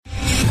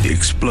the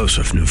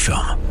explosive new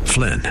film,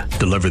 Flynn,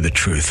 Deliver the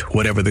Truth,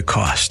 Whatever the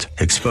Cost,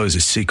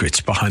 exposes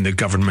secrets behind the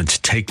government's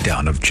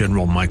takedown of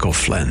General Michael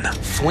Flynn.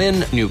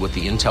 Flynn knew what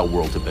the intel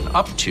world had been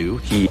up to.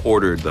 He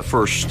ordered the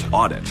first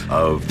audit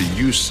of the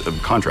use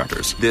of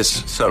contractors.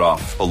 This set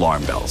off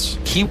alarm bells.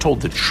 He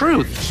told the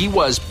truth. He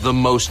was the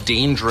most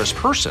dangerous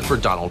person for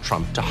Donald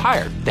Trump to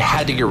hire. They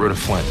had to get rid of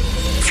Flynn.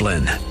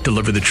 Flynn,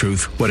 Deliver the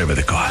Truth, Whatever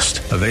the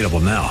Cost. Available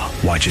now.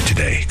 Watch it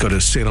today. Go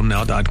to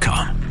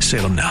salemnow.com.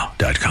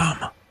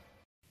 salemnow.com.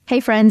 Hey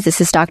friends,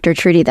 this is Dr.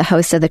 Trudy, the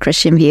host of The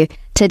Christian View.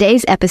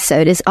 Today's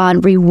episode is on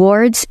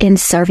rewards in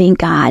serving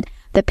God.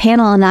 The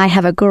panel and I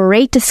have a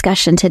great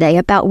discussion today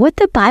about what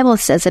the Bible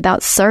says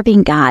about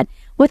serving God,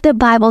 what the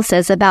Bible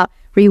says about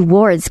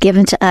rewards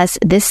given to us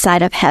this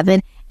side of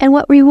heaven, and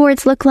what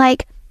rewards look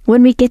like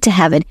when we get to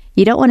heaven.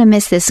 You don't want to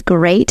miss this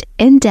great,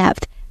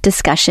 in-depth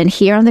discussion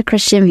here on The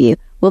Christian View.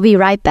 We'll be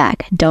right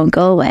back. Don't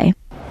go away.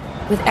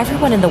 With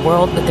everyone in the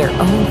world with their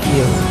own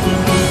view,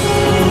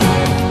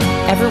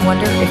 ever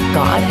wonder if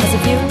God has a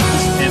view?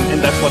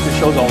 And that's what the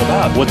show's all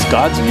about. What's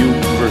God's view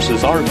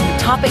versus our view?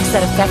 Topics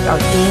that affect our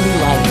daily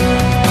life.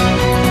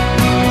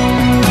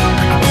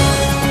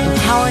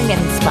 Empowering and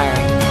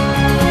inspiring.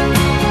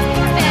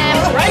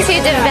 To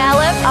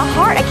develop a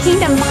heart, a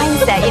kingdom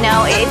mindset,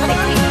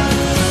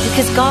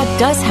 Because God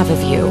does have a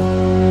view.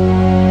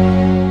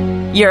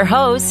 Your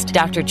host,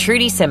 Dr.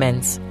 Trudy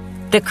Simmons,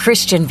 The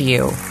Christian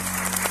View.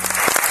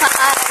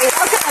 Hi,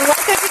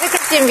 welcome to The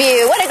Christian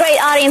View. What a great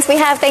audience we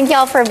have. Thank you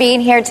all for being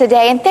here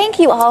today. And thank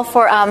you all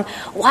for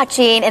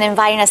watching and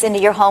inviting us into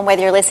your home,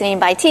 whether you're listening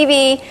by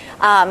TV,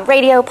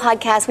 radio,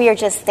 podcast. We are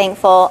just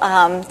thankful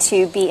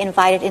to be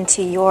invited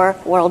into your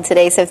world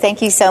today. So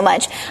thank you so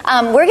much.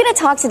 We're going to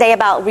talk today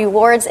about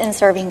rewards in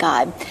serving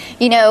God.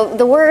 You know,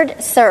 the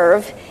word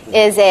serve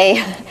is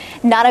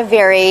not a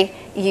very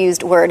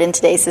used word in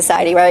today's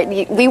society,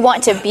 right? We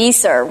want to be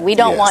served. We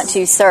don't want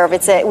to serve.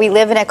 We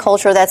live in a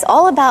culture that's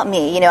all about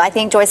me. I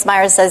think Joyce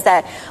Meyer says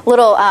that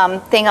little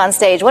thing on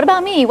stage, what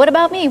about me? What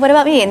about me? What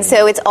about me? And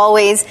so it's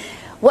always,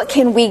 what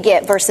can we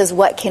get versus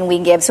what can we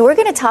give? So we're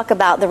going to talk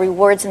about the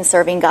rewards in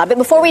serving God. But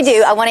before we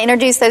do, I want to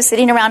introduce those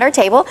sitting around our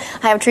table.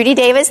 I have Trudy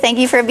Davis. Thank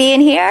you for being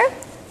here.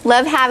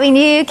 Love having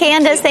you.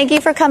 Candace, thank you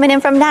for coming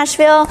in from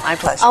Nashville. My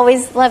pleasure.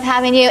 Always love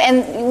having you.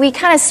 And we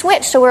kind of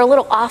switched, so we're a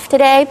little off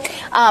today.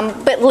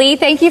 But Lee,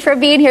 thank you for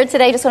being here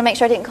today. Just want to make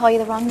sure I didn't call you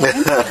the wrong name.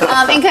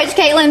 And Coach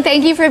Caitlin,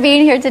 thank you for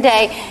being here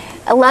today.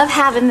 I love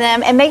having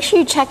them. And make sure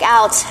you check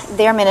out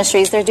their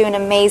ministries. They're doing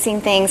amazing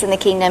things in the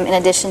kingdom in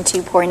addition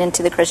to pouring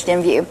into the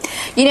Christian View.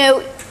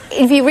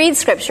 If you read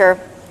Scripture,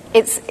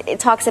 it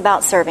talks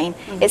about serving.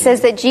 Mm-hmm. It says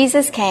that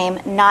Jesus came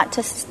not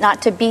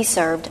to be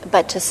served,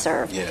 but to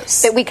serve.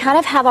 Yes. That we kind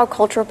of have our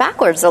culture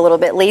backwards a little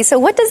bit, Lee. So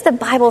what does the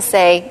Bible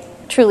say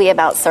truly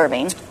about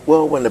serving?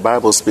 Well, when the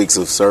Bible speaks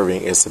of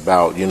serving, it's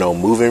about,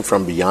 moving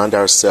from beyond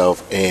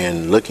ourselves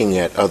and looking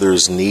at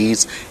others'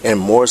 needs, and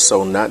more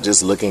so not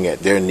just looking at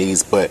their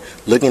needs, but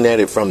looking at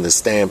it from the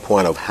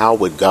standpoint of how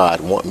would God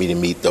want me to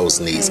meet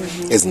those needs.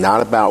 Mm-hmm. It's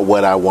not about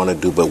what I want to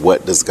do, but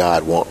what does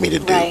God want me to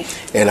do? Right.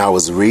 And I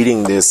was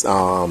reading this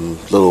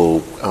little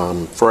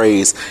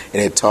phrase,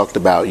 and it talked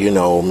about,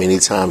 many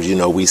times,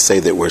 we say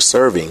that we're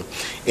serving,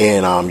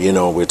 and,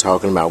 we're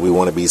talking about we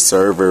want to be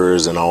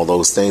servers and all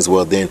those things.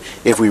 Well, then,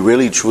 if we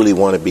really truly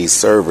want to be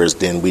servers,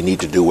 then we need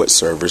to do what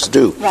servers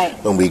do. Right.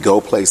 When we go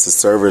places,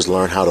 servers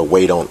learn how to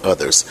wait on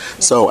others.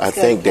 So I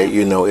think that,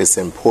 it's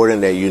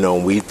important that,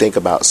 when we think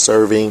about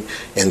serving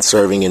and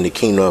serving in the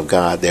kingdom of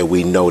God, that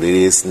we know that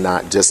it's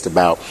not just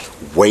about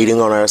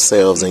waiting on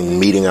ourselves and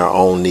meeting our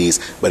own needs,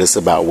 but it's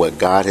about what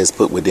God has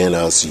put within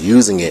us,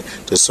 using it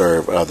to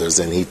serve others.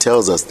 And he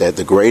tells us that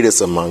the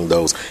greatest among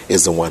those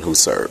is the one who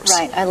serves.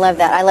 Right. I love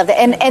that.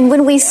 And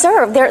when we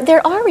serve,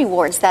 there are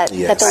rewards that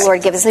the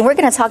Lord gives us. And we're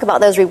going to talk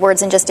about those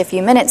rewards in just a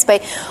few minutes.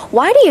 But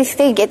why do you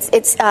think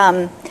it's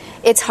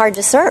hard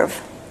to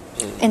serve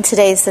in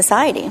today's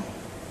society?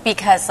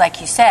 Because, like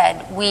you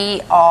said,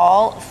 we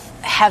all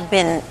have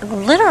been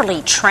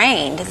literally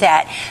trained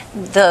that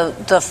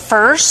the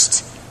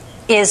first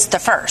is the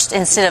first,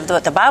 instead of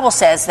what the Bible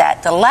says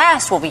that the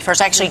last will be first.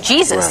 Actually,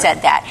 Jesus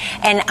said that.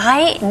 And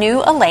I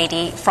knew a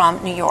lady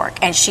from New York,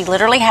 and she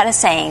literally had a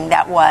saying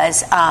that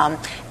was,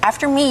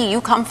 after me,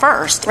 you come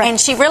first. Right. And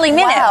she really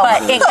meant it,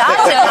 but in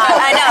God's economy,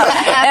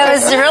 I know, it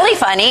was really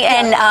funny.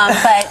 And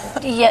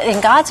but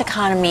in God's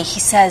economy, he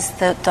says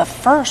the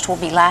first will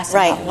be last,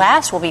 and the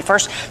last will be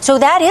first. So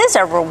that is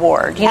a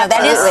reward.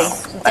 That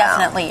is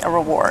definitely a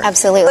reward.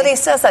 Absolutely. But he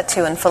says that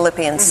too in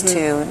Philippians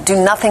 2. Do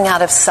nothing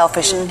out of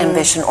selfish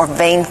ambition or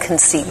vain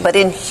conceit, but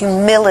in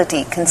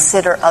humility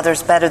consider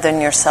others better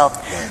than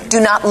yourself. Do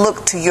not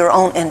look to your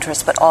own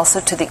interests, but also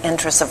to the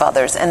interests of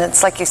others. And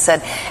it's like you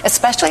said,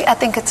 especially I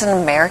think it's an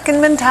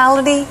American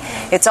mentality.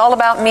 It's all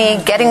about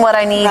me, getting what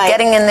I need,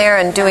 getting in there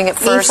and doing it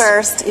first. Me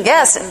first.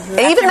 Yes.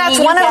 Even that's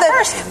one of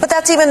the, but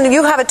that's even,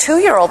 you have a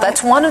 2-year-old.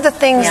 That's one of the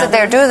things that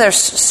they're doing. They're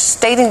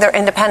stating their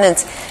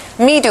independence.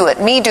 me do it,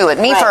 me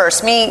Right.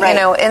 first, me, Right.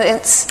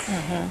 and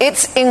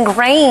it's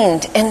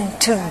ingrained. And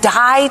to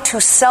die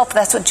to self,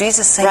 that's what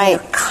Jesus is saying. Right.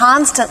 You're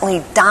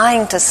constantly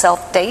dying to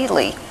self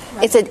daily.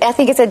 I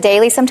think it's a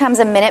daily, sometimes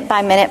a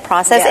minute-by-minute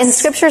process. Yes. And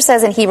Scripture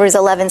says in Hebrews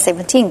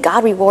 11:17,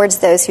 God rewards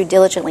those who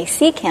diligently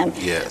seek Him.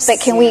 Yes.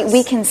 But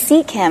we can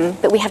seek Him,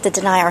 but we have to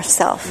deny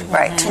ourselves.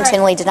 Right.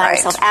 Continually deny Right.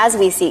 ourselves as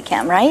we seek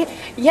Him, right?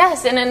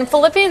 Yes, and in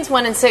Philippians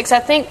 1:6,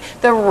 I think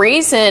the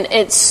reason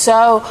it's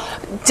so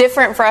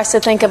different for us to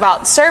think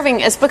about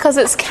serving is because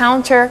it's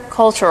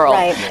countercultural.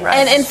 Right.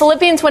 And in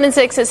Philippians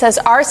 1:6, it says,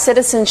 our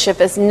citizenship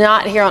is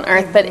not here on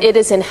earth, but it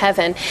is in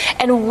heaven.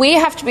 And we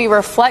have to be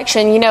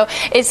reflection.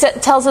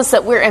 It tells us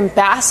that we're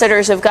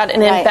ambassadors of God,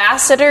 and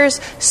ambassadors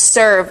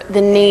serve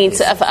the needs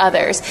of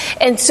others.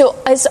 And so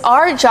it's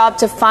our job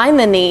to find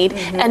the need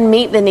and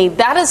meet the need.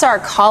 That is our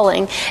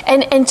calling.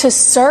 And to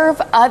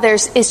serve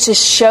others is to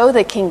show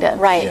the kingdom.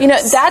 Right.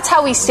 That's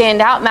how we stand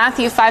out.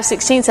 Matthew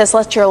 5:16 says,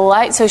 let your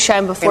light so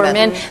shine before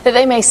men that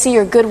they may see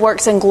your good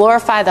works and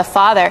glorify the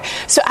Father.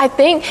 So I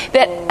think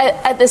that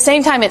at the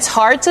same time, it's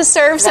hard to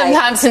serve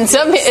sometimes, and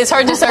it's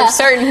hard to serve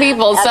certain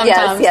people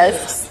sometimes.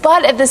 Yes.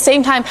 But at the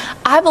same time,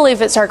 I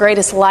believe it's our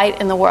greatest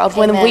light in the world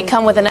when we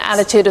come with an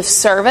attitude of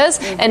service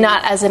and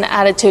not as an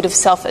attitude of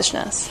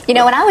selfishness. When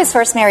I was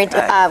first married,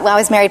 I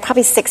was married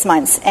probably 6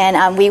 months,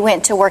 and we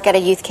went to work at a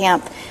youth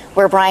camp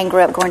where Brian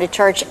grew up going to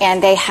church,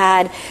 and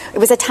it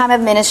was a time of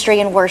ministry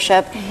and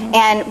worship,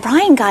 and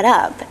Brian got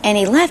up, and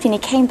he left, and he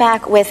came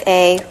back with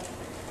a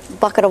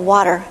bucket of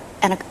water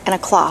and a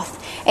cloth.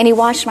 And he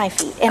washed my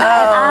feet. And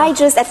I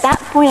just, at that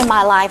point in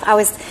my life,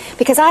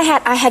 because I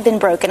had been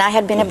broken, I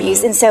had been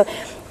abused, and so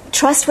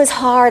trust was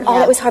hard, all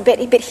that was hard, but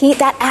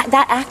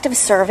that act of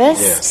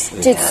service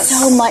did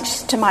so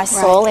much to my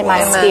soul and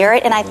my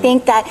spirit. And I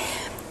think that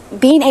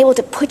being able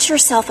to put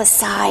yourself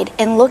aside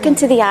and look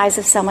into the eyes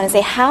of someone and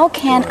say, how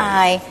can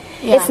I?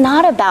 It's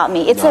not about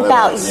me. It's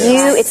about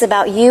you. It's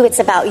about you. It's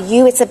about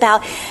you. It's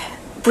about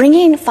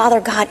bringing Father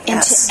God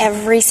into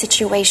every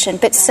situation.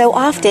 But so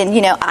often,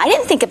 I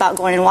didn't think about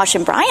going and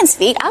washing Brian's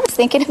feet. I was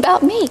thinking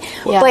about me.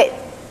 But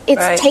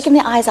it's taking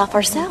the eyes off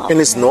ourselves. And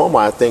it's normal,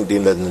 I think,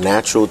 the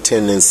natural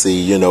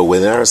tendency,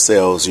 within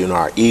ourselves,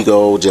 our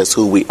ego, just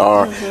who we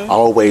are,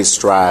 always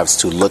strives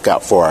to look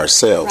out for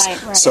ourselves.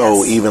 Right.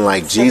 So even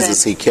like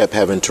Jesus, he kept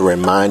having to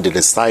remind the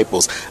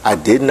disciples, I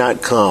did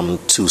not come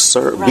to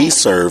be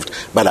served,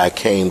 but I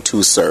came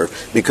to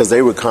serve. Because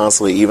they were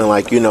constantly, even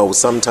like,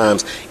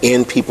 sometimes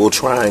in people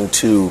trying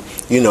to,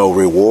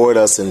 reward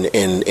us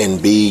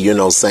and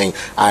be, saying,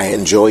 I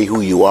enjoy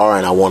who you are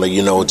and I want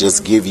to,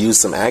 just give you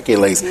some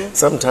accolades.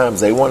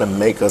 Sometimes they want to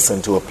make us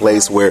into a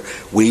place where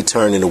we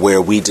turn into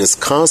where we just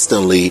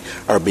constantly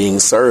are being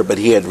served. But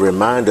he had to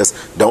remind us,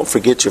 don't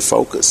forget your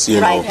focus,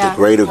 the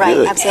greater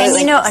good.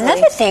 Absolutely. And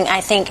another thing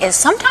I think is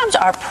sometimes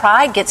our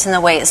pride gets in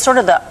the way. It's sort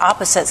of the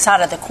opposite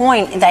side of the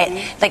coin. That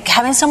like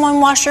having someone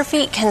wash your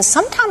feet can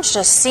sometimes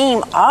just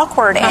seem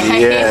awkward, and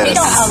we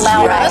don't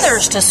allow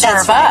others to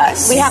serve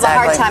us. We have a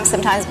hard time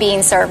sometimes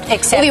being served.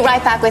 We'll be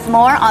right back with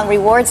more on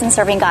rewards and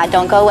serving God.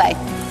 Don't go away.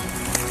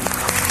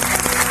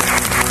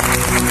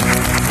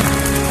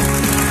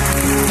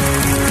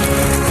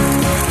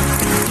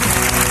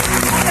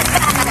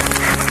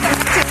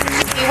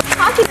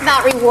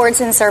 About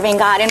rewards and serving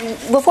God. And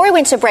before we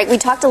went to break, we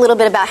talked a little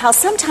bit about how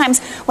sometimes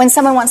when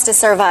someone wants to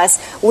serve us,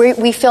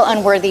 we feel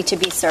unworthy to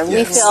be served.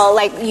 We feel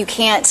like we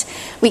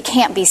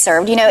can't be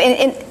served.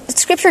 And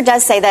Scripture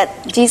does say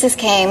that Jesus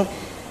came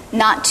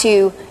not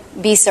to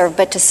be served,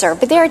 but to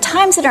serve. But there are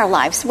times in our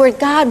lives where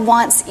God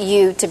wants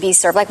you to be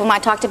served. Like when I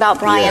talked about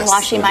Brian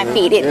washing my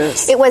feet.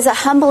 It was a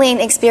humbling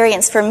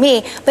experience for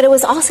me, but it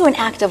was also an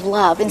act of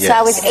love. And so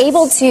I was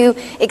able to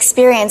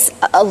experience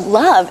a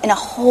love in a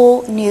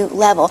whole new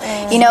level.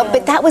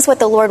 But that was what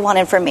the Lord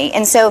wanted for me.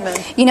 And so,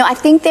 I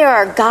think there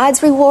are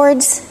God's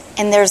rewards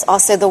and there's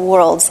also the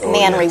world's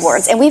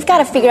rewards. And we've got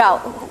to figure out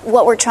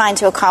what we're trying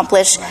to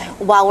accomplish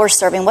while we're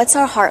serving. What's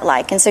our heart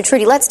like? And so,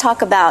 Trudy, let's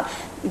talk about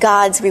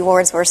God's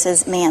rewards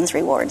versus man's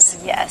rewards.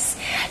 Yes.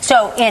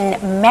 So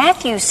in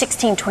Matthew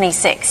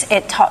 16:26,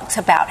 it talks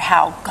about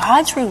how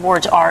God's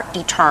rewards are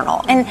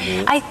eternal. And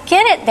I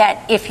get it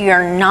that if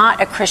you're not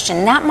a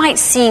Christian, that might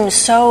seem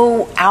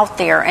so out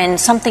there and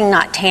something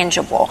not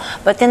tangible.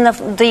 But then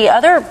the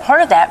other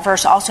part of that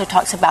verse also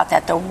talks about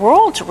that the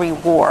world's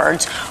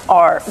rewards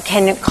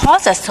can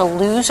cause us to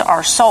lose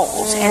our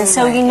souls. And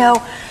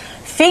so,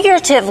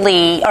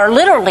 figuratively or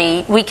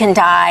literally, we can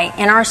die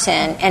in our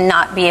sin and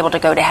not be able to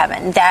go to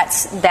heaven.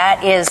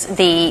 That is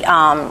the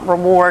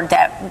reward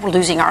that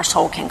losing our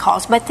soul can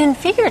cause. But then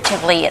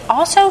figuratively, it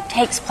also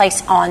takes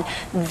place on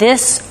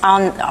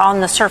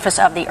the surface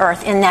of the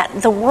earth, in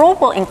that the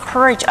world will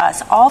encourage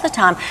us all the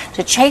time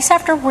to chase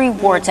after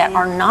rewards that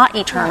are not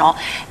eternal.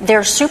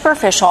 They're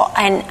superficial.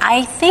 And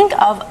I think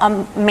of a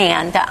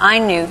man that I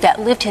knew that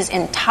lived his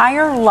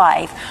entire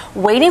life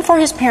waiting for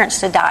his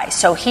parents to die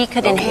so he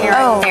could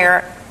inherit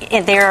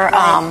their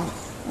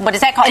what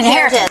is that called?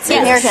 Inheritance. Yes.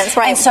 Inheritance,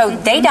 right. And so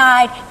they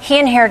died, he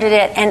inherited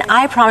it, and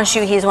I promise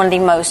you he's one of the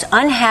most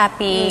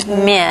unhappy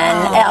men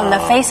on the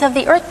face of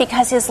the earth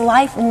because his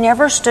life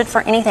never stood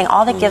for anything.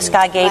 All the gifts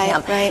God gave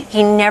him,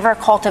 he never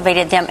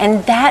cultivated them.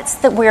 And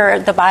that's where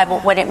the Bible,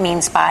 what it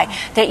means by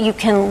that you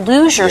can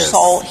lose your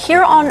soul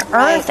here on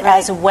earth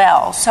as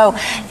well. So,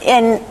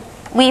 and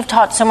we've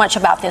talked so much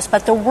about this,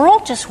 but the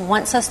world just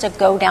wants us to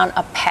go down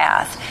a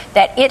path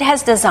that it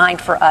has designed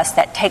for us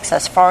that takes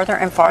us farther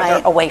and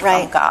farther away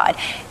from God.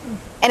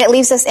 And it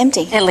leaves us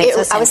empty. I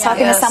was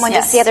talking to someone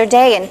just the other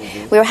day,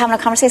 and we were having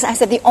a conversation. I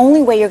said, the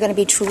only way you're going to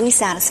be truly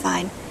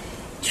satisfied,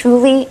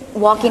 truly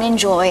walking in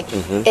joy,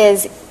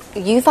 is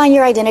you find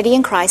your identity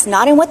in Christ,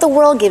 not in what the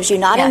world gives you,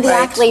 not in the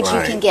accolades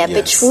you can get,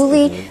 but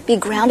truly be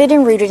grounded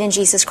and rooted in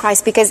Jesus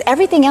Christ, because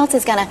everything else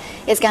is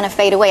gonna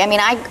fade away. I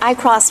mean, I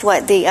crossed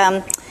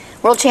the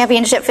World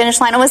Championship finish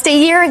line almost a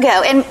year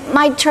ago, and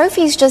my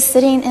trophy's just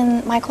sitting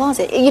in my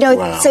closet.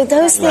 So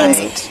those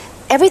things,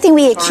 everything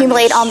we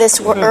accumulate on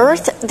this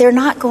earth, they're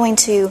not going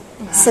to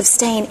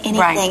sustain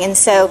anything. And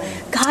so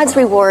God's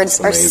rewards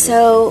are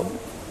so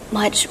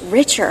much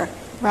richer,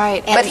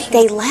 and but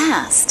they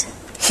last.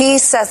 He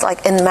says,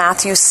 like in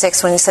Matthew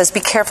 6, when he says,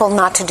 be careful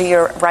not to do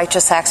your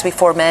righteous acts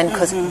before men,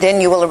 because then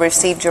you will have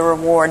received your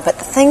reward. But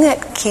the thing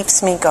that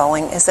keeps me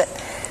going is that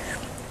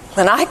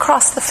when I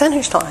cross the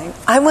finish line,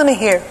 I want to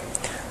hear,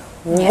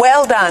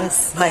 well done,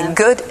 my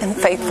good and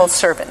faithful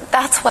servant.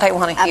 That's what I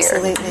want to hear.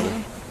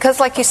 Absolutely. Because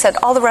like you said,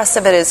 all the rest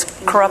of it is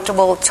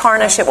corruptible,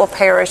 tarnish, it will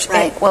perish,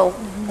 it will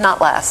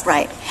not last.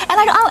 Right. And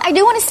I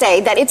do want to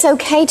say that it's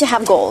okay to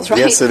have goals, right?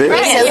 Yes, it is.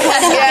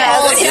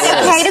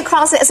 It's okay to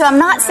cross it. So I'm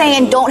not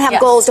saying don't have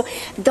goals.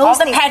 Those all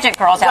the pageant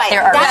girls out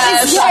there are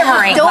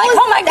shivering.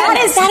 Oh my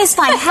goodness. That is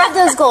fine. Have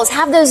those goals.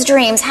 Have those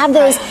dreams. Have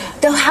those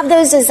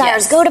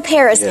desires. Go to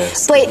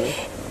Paris.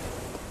 But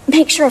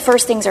make sure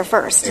first things are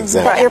first.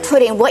 Exactly. That you're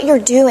putting, what you're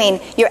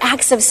doing, your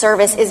acts of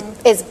service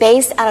is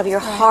based out of your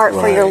heart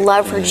for your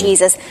love for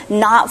Jesus,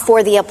 not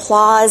for the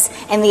applause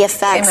and the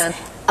effects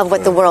of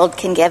what the world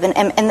can give.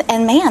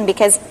 And man,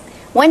 because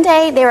one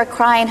day they were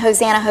crying,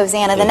 Hosanna,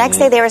 Hosanna. The next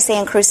day they were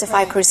saying,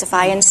 crucify,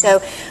 crucify. And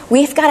so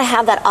we've got to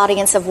have that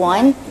audience of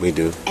one. We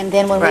do. And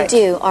then when we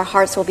do, our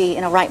hearts will be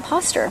in a right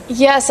posture.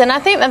 Yes, and I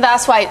think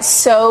that's why it's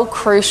so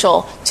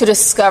crucial to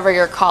discover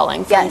your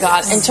calling from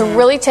God and to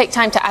really take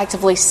time to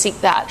actively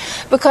seek that.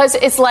 Because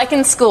it's like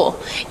in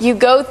school. You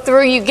go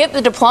through, you get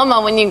the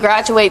diploma when you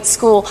graduate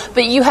school,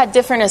 but you had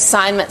different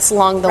assignments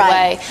along the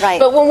way.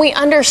 But when we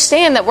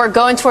understand that we're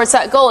going towards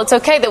that goal, it's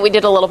okay that we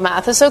did a little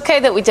math. It's okay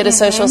that we did a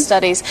social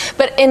studies.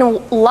 But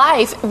in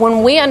life,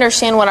 when we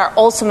understand what our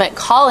ultimate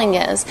calling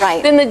is,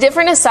 then the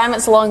different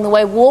assignments along the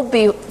way will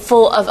be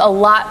full of a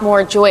lot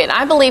more joy. And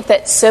I believe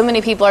that so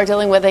many people are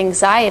dealing with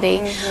anxiety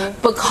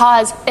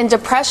and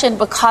depression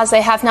because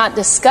they have not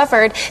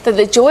discovered that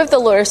the joy of the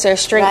Lord is their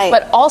strength,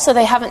 but also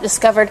they haven't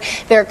discovered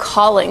their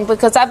calling.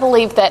 Because I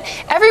believe that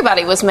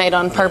everybody was made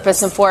on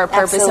purpose and for a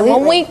purpose. Absolutely.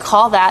 And when we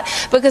call that,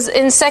 because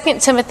in 2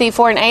 Timothy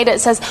 4:8 it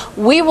says,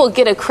 we will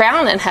get a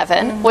crown in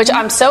heaven, which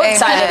I'm so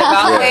excited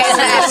about. It's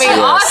going to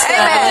be awesome.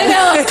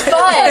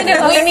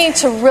 But we need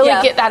to really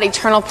get that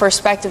eternal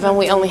perspective, and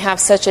we only have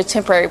such a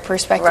temporary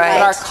perspective.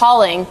 But our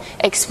calling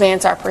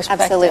expands our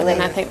perspective. Absolutely.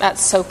 And I think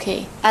that's so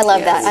key. I love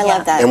that. I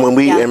love that. And when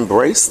we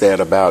embrace that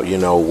about,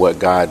 what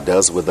God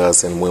does with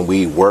us, and when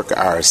we work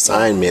our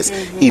assignments,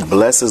 He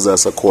blesses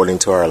us according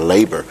to our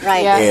labor.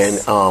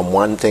 And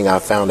one thing I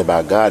found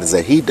about God is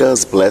that He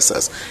does bless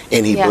us,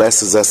 and He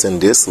blesses us in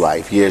this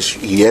life.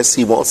 Yes,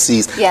 He wants,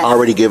 He's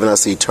already given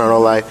us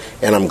eternal life,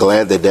 and I'm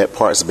glad that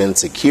part's been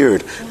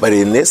secured. But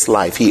in this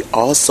life, He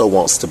also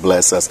wants to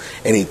bless us.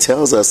 And He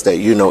tells us that,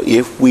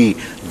 if we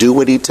do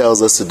what He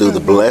tells us to do, the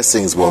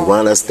blessings will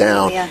run us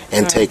down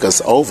and take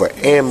us over.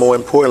 And more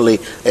importantly,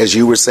 as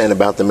you were saying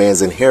about the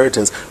man's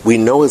inheritance, we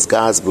know it's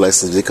God's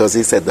blessings because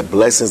He said the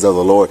blessings of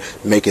the Lord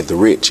maketh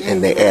rich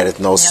and they addeth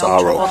no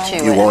sorrow.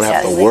 You won't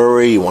have to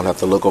worry. You won't have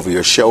to look over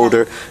your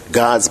shoulder.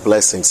 God's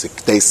blessings,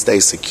 they stay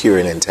secure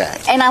and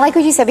intact. And I like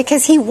what you said,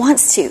 because He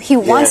wants to. He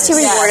wants to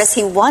reward us.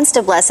 He wants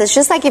to bless us.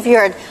 Just like if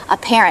you're a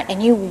parent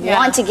and you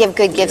want to give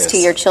good gifts to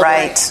your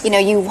children.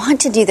 You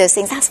want to do those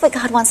things. That's what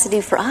God wants to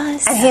do for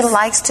us. And He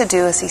likes to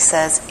do, as He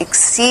says,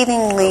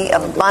 exceedingly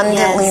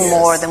abundantly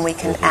more than we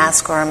can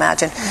ask or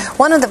imagine.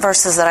 One of the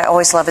verses that I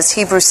always love is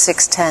Hebrews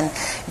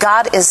 6:10.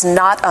 God is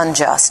not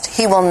unjust.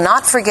 He will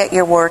not forget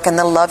your work and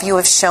the love you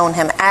have shown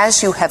Him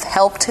as you have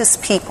helped His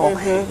people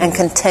and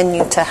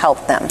continue to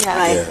help them.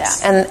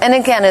 And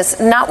again, it's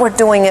not we're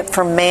doing it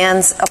for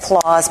man's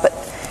applause, but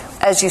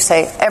as you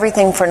say,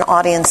 everything for an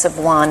audience of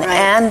one,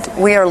 and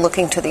we are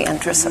looking to the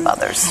interests of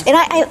others. And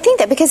I think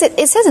that because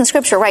it says in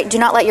Scripture, do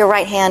not let your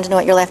right hand know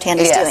what your left hand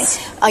is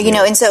doing.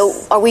 And so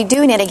are we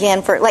doing it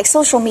again for, like,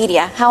 social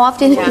media? How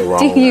often do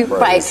you,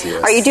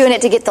 are you doing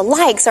it to get the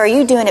likes? Or are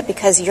you doing it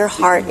because your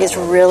heart is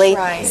really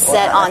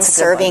set on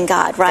serving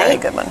God, Very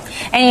good one.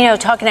 And,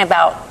 talking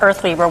about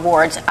earthly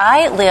rewards,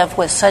 I live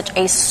with such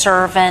a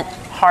servant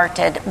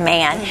hearted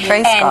man.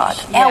 Praise God.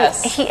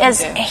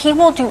 He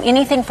will do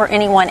anything for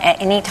anyone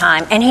at any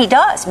time, and he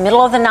does.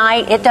 Middle of the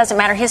night, it doesn't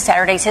matter, his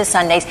Saturdays, his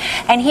Sundays,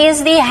 and he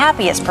is the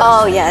happiest person.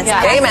 Oh, yes.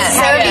 Amen.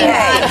 Serving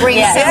God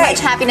brings so much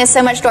happiness,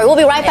 so much joy. We'll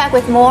be right back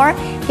with more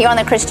here on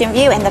The Christian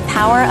View and the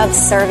power of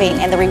serving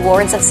and the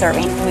rewards of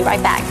serving. We'll be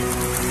right back.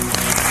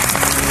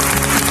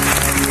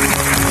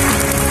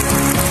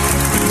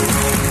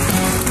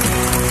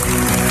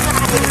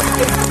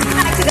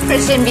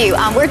 Christian View.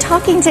 We're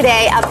talking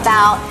today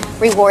about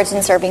rewards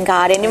in serving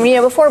God. And,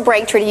 before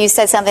break, Trudy, you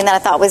said something that I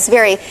thought was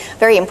very,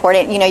 very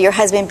important. Your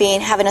husband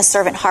having a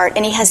servant heart,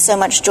 and he has so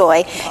much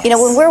joy.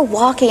 When we're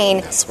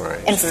walking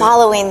and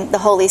following the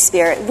Holy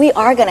Spirit, we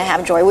are going to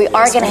have joy. We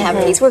are going to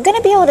have peace. We're going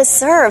to be able to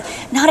serve,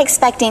 not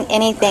expecting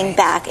anything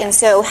back. And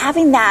so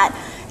having that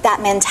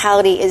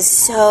mentality is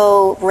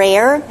so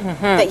rare,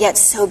 but yet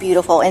so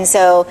beautiful. And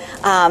so,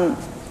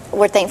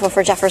 we're thankful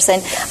for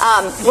Jefferson.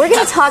 We're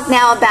going to talk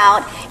now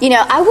about,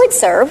 I would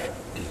serve,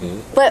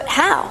 but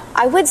how?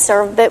 I would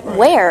serve, but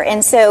where?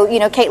 And so,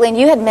 Caitlin,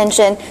 you had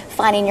mentioned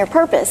finding your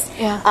purpose.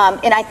 Yeah.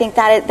 And I think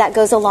that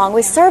goes along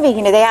with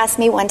serving. They asked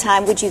me one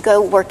time, would you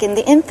go work in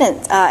the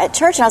infant at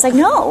church? And I was like,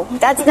 no,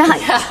 that's not,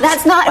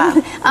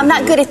 I'm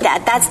not good at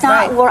that. That's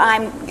not where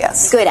I'm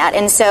good at.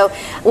 And so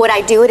would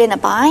I do it in a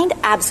bind?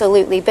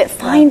 Absolutely. But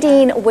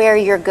finding where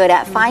you're good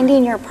at,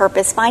 finding your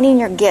purpose, finding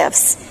your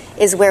gifts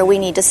is where we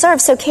need to serve.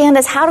 So,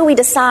 Candace, how do we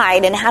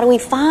decide and how do we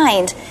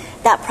find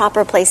that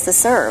proper place to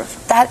serve?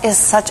 That is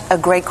such a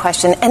great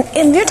question.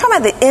 And you're talking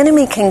about the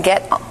enemy can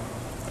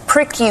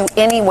prick you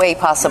any way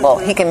possible.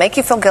 He can make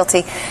you feel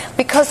guilty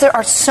because there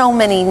are so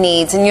many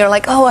needs. And you're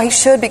like, oh, I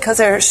should because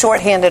they're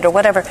shorthanded or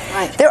whatever.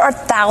 Right. There are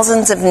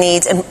thousands of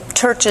needs in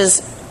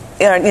churches,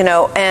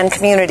 and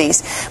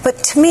communities. But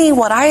to me,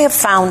 what I have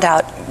found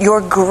out,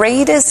 your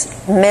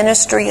greatest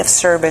ministry of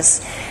service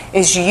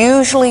is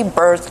usually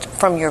birthed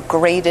from your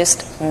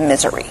greatest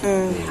misery.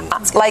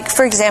 Like,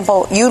 for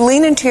example, you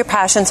lean into your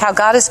passions, how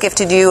God has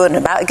gifted you, and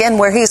about, again,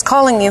 where He's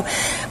calling you.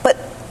 But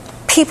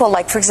people,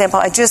 like, for example,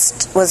 I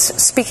just was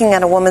speaking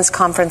at a women's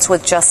conference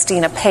with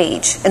Justina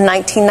Page. In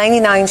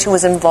 1999, she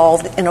was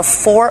involved in a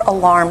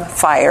 4-alarm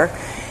fire.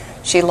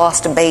 She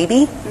lost a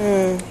baby.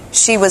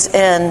 She was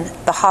in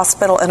the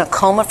hospital in a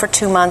coma for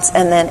 2 months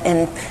and then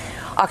in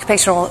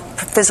occupational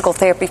physical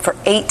therapy for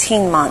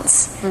 18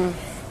 months.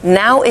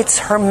 Now it's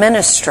her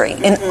ministry.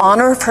 In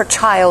honor of her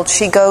child,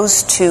 she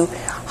goes to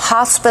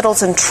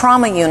hospitals and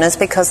trauma units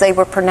because they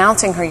were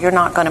pronouncing her, you're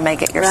not going to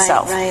make it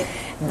yourself. Right.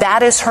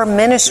 That is her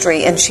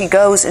ministry, and she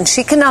goes and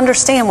she can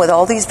understand what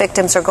all these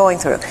victims are going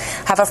through.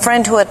 I have a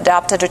friend who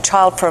adopted a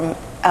child from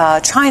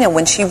China.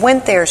 When she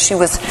went there, she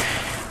was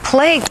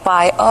plagued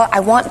by, I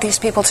want these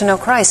people to know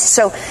Christ.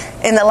 So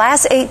in the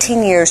last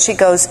 18 years, she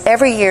goes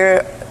every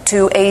year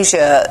to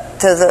Asia,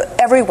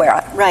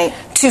 everywhere,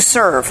 to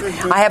serve.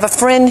 I have a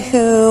friend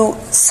whose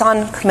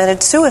son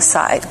committed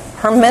suicide.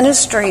 Her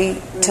ministry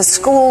to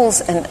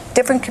schools and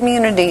different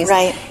communities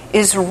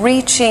is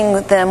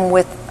reaching them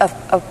with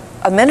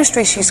a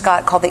ministry she's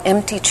got called the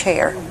Empty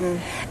Chair.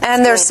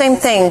 And there's same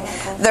thing.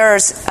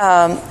 There's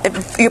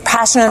if you're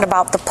passionate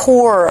about the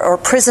poor or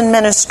prison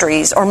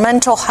ministries or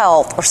mental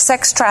health or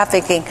sex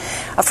trafficking.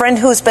 A friend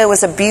who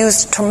was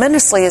abused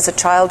tremendously as a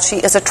child, she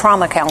is a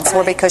trauma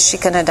counselor because she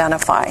can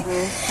identify.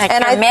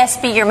 And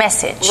be your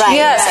message.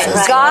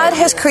 God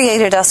has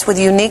created us with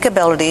unique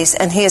abilities,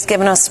 and He has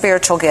given us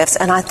spiritual gifts.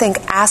 And I think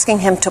asking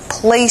Him to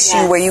place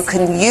you where you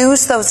can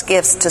use those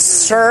gifts to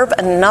serve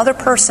another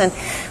person,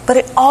 but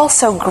it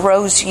also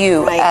grows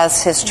you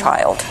as His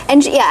child.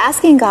 And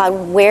asking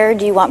God, where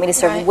do you want me to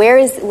serve? Where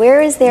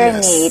is there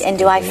a need, and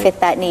do I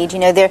fit that need?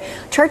 There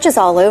are churches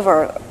all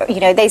over.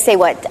 They say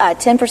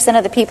 10%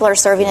 of the people are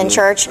serving in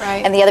church,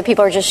 and the other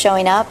people are just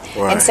showing up.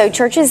 And so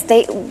churches,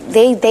 they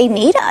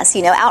need us.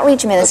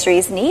 Outreach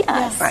ministries need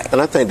us. And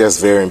I think that's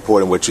very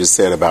important what you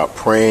said about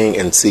praying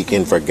and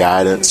seeking for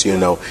guidance.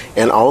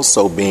 And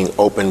also being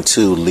open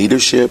to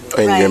leadership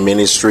in your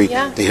ministry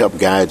to help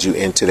guide you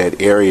into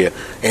that area.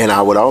 And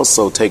I would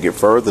also take it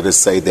further to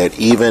say that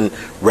even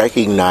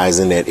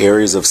recognizing that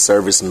areas of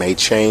service may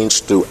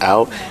change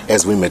throughout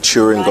as we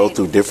mature and go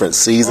through different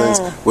seasons,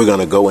 we're going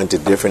to go into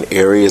different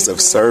areas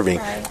of serving.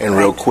 And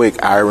real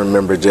quick, I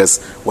remember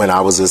just when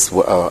I was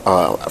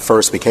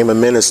first became a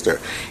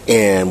minister,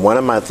 and one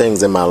of my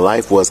things in my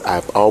life was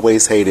I've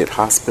always hated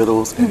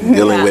hospitals and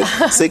dealing with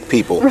sick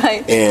people.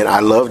 And I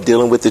love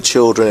dealing with the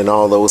children and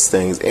all those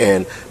things.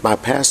 And my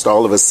pastor,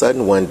 all of a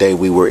sudden one day,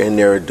 we were in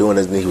there doing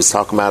it, and he was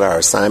talking about our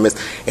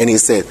assignments, and he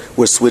said,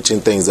 we're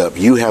switching things up.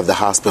 You have the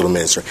hospital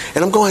ministry.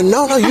 And I'm going,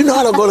 no, you know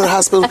how to go to the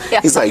hospital?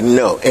 He's like,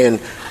 no. And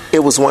it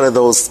was one of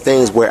those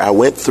things where I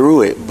went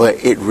through it,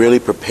 but it really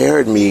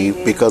prepared me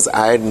because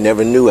I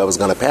never knew I was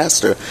going to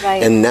pastor.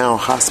 Right. And now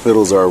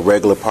hospitals are a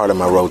regular part of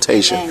my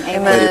rotation.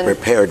 Amen. But it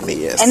prepared me,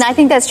 yes. And I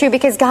think that's true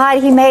because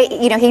God, He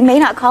may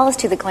not call us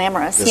to the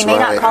glamorous. That's He may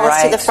right. not call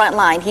us to the front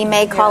line. He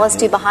may call us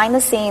to behind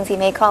the scenes. He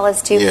may call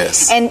us to,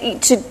 Yes.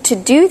 and to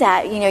do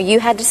that, you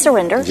had to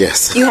surrender.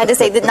 Yes. You had to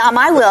say that not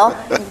my will,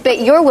 but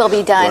your will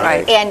be done.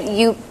 Right.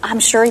 And I'm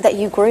sure that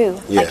you grew,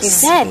 like you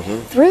Yes. said,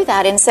 through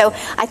that. And so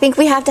I think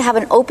we have to have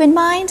an open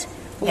mind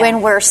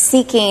when we're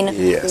seeking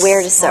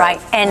where to serve.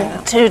 Right.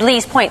 And to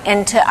Lee's point,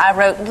 I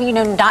wrote,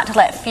 not to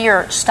let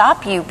fear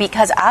stop you,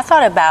 because I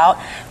thought about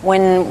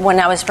when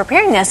I was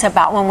preparing this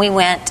about when we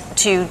went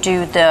to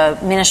do the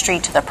ministry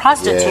to the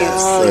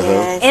prostitutes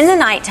in the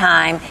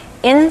nighttime,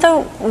 in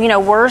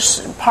the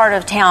worst part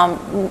of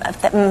town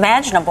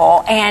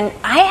imaginable. And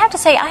I have to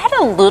say, I had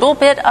a little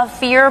bit of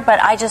fear, but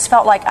I just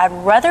felt like I'd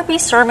rather be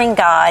serving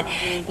God,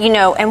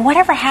 and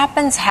whatever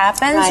happens.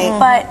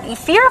 Right. But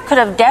fear could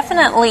have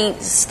definitely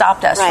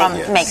stopped us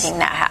from making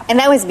that happen. And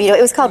that was beautiful.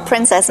 It was called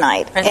Princess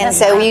Night.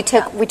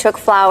 We took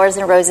flowers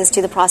and roses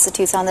to the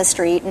prostitutes on the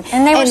street,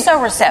 and they were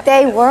so receptive.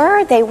 They were,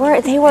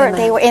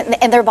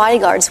 and their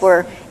bodyguards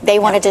were. They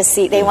wanted to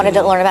see. They wanted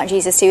to learn about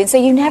Jesus too. And so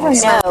you never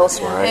know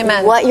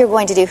what you're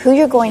going to do, who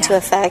you're going to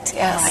affect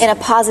in a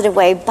positive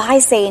way by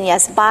saying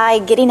yes, by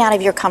getting out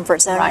of your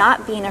comfort zone,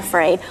 not being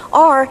afraid,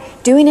 or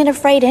doing it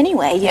afraid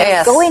anyway.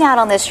 Going out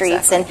on the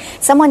streets. And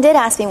someone did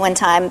ask me one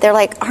time. They're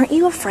like, "Aren't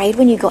you afraid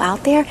when you go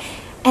out there?"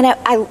 And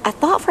I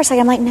thought for a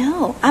second. I'm like,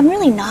 "No, I'm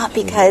really not,"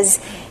 because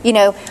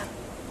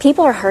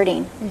people are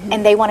hurting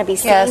and they want to be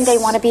seen, they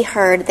want to be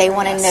heard, they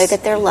want to know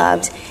that they're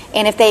loved.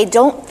 And if they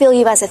don't feel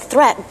you as a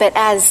threat but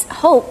as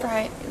hope,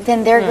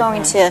 then they're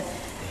going to,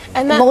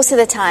 most of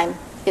the time,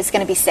 it's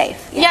going to be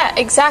safe. Yeah,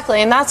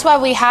 exactly. And that's why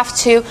we have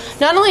to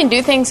not only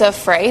do things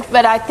afraid,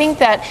 but I think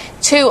that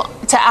to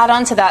add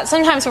on to that,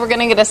 sometimes we're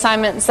going to get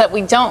assignments that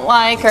we don't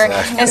like or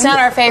it's not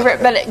our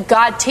favorite, but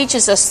God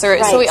teaches us through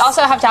it. So we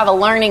also have to have a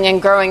learning and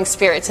growing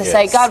spirit to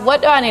say, God,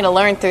 what do I need to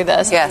learn through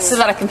this so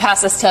that I can pass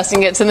this test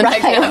and get to the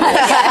next one?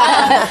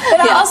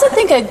 But I also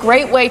think a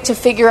great way to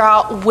figure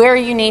out where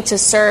you need to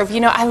serve,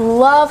 I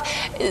love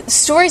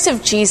stories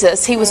of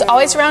Jesus. He was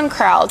always around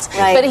crowds,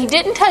 but he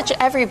didn't touch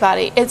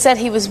everybody. It said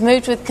he was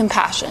moved with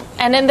compassion.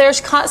 And then there's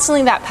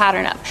constantly that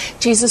pattern of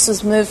Jesus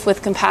was moved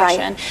with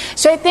compassion.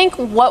 So I think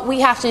what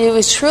we have to do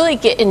is truly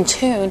get in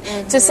tune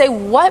to say,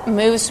 what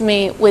moves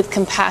me with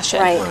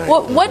compassion?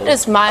 What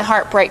does my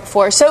heart break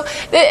for? So,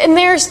 and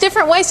there's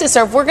different ways to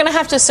serve. We're going to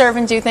have to serve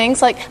and do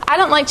things like, I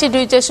don't like to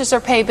do dishes or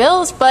pay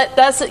bills, but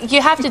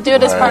you have to do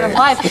it as part of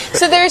life.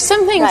 So there's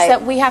some things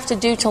that we have to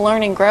do to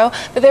learn and grow,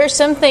 but there are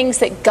some things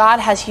that God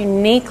has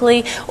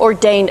uniquely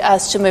ordained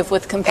us to move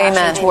with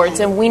compassion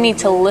towards, and we need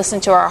to listen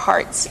to our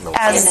hearts.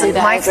 As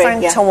my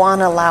friend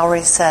Tawana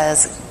Lowry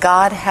says,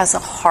 God has a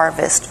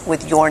harvest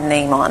with your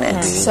name on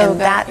it. So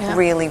and that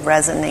really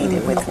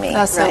resonated with me.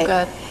 That's so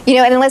good.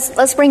 And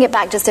let's bring it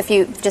back just a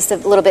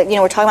little bit.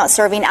 We're talking about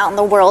serving out in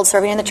the world,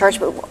 serving in the church,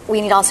 but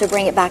we need to also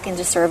bring it back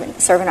into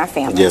serving our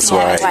families. Yes,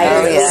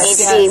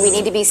 right. We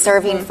need to be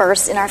serving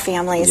first in our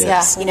families.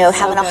 Having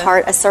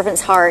a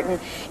servant's heart,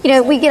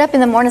 and we get up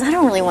in the mornings. I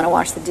don't really want to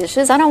wash the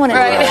dishes. I don't want to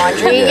do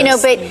the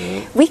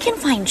laundry. But we can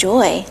find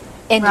joy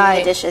in doing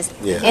the dishes,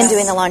 in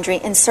doing the laundry,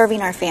 and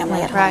serving our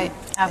family at home.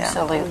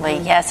 Absolutely.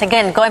 Yes.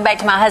 Again, going back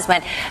to my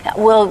husband,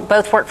 we'll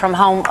both work from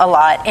home a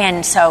lot.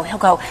 And so he'll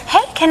go,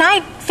 hey, can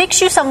I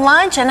fix you some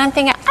lunch? And I'm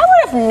thinking, I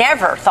would have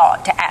never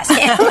thought to ask him.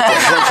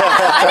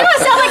 I know I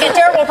sound like a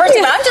terrible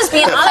person, but I'm just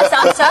being honest.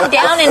 I'm so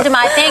down into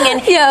my thing.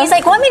 And he's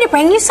like, want me to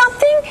bring you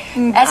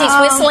something? As he's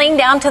whistling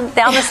down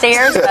the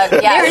stairs. But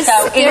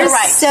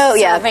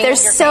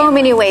there's so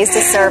many ways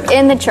to serve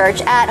in the church,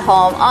 at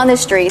home, on the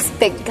streets,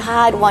 that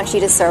God wants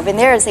you to serve. And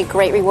there is a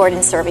great reward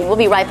in serving. We'll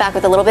be right back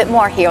with a little bit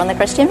more here on The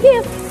Christian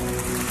View.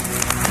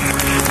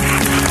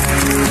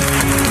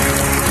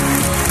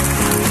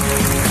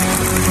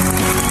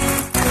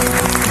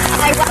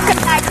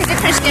 Welcome back to The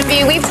Christian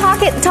View. We've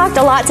talked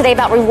a lot today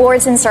about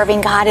rewards in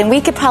serving God, and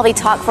we could probably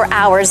talk for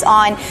hours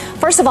on,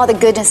 first of all, the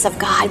goodness of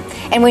God.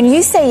 And when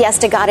you say yes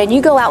to God and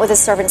you go out with a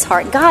servant's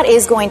heart, God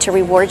is going to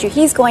reward you.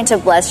 He's going to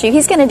bless you.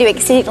 He's going to do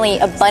exceedingly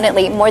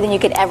abundantly more than you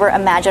could ever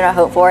imagine or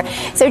hope for.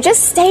 So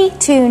just stay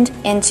tuned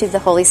into the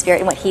Holy Spirit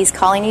and what He's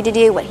calling you to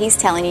do, what He's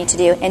telling you to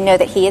do, and know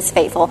that He is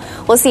faithful.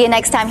 We'll see you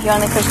next time here on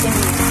The Christian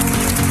View.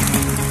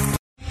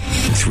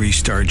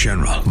 3-star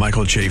General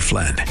Michael J.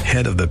 Flynn,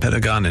 head of the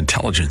Pentagon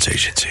Intelligence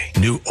Agency,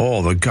 knew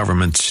all the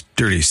government's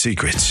dirty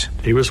secrets.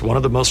 He was one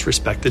of the most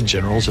respected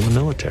generals in the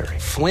military.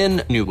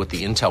 Flynn knew what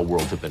the intel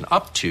world had been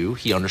up to.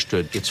 He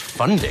understood its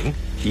funding.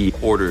 He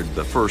ordered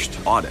the first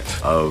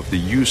audit of the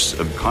use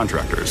of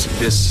contractors.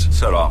 This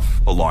set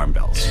off alarm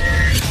bells.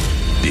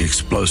 The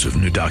explosive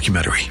new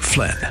documentary,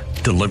 Flynn,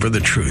 Deliver the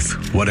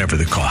Truth, Whatever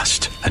the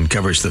Cost,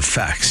 uncovers the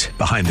facts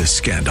behind this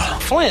scandal.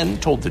 Flynn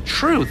told the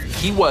truth.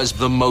 He was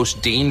the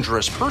most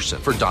dangerous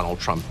person for Donald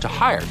Trump to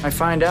hire. I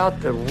find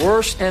out the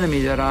worst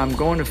enemy that I'm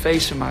going to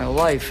face in my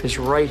life is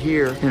right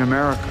here in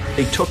America.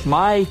 They took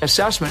my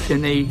assessment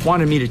and they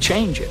wanted me to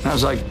change it. And I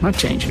was like, I'm not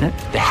changing it.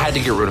 They had to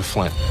get rid of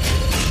Flynn.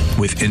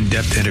 With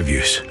in-depth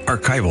interviews,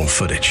 archival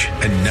footage,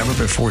 and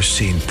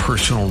never-before-seen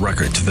personal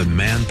records of the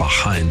man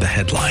behind the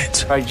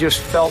headlines. I just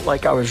felt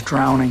like I was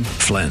drowning.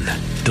 Flynn,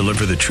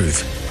 Deliver the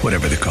Truth,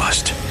 Whatever the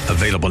Cost.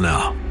 Available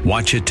now.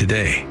 Watch it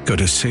today. Go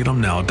to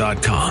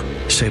salemnow.com.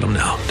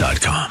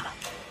 salemnow.com.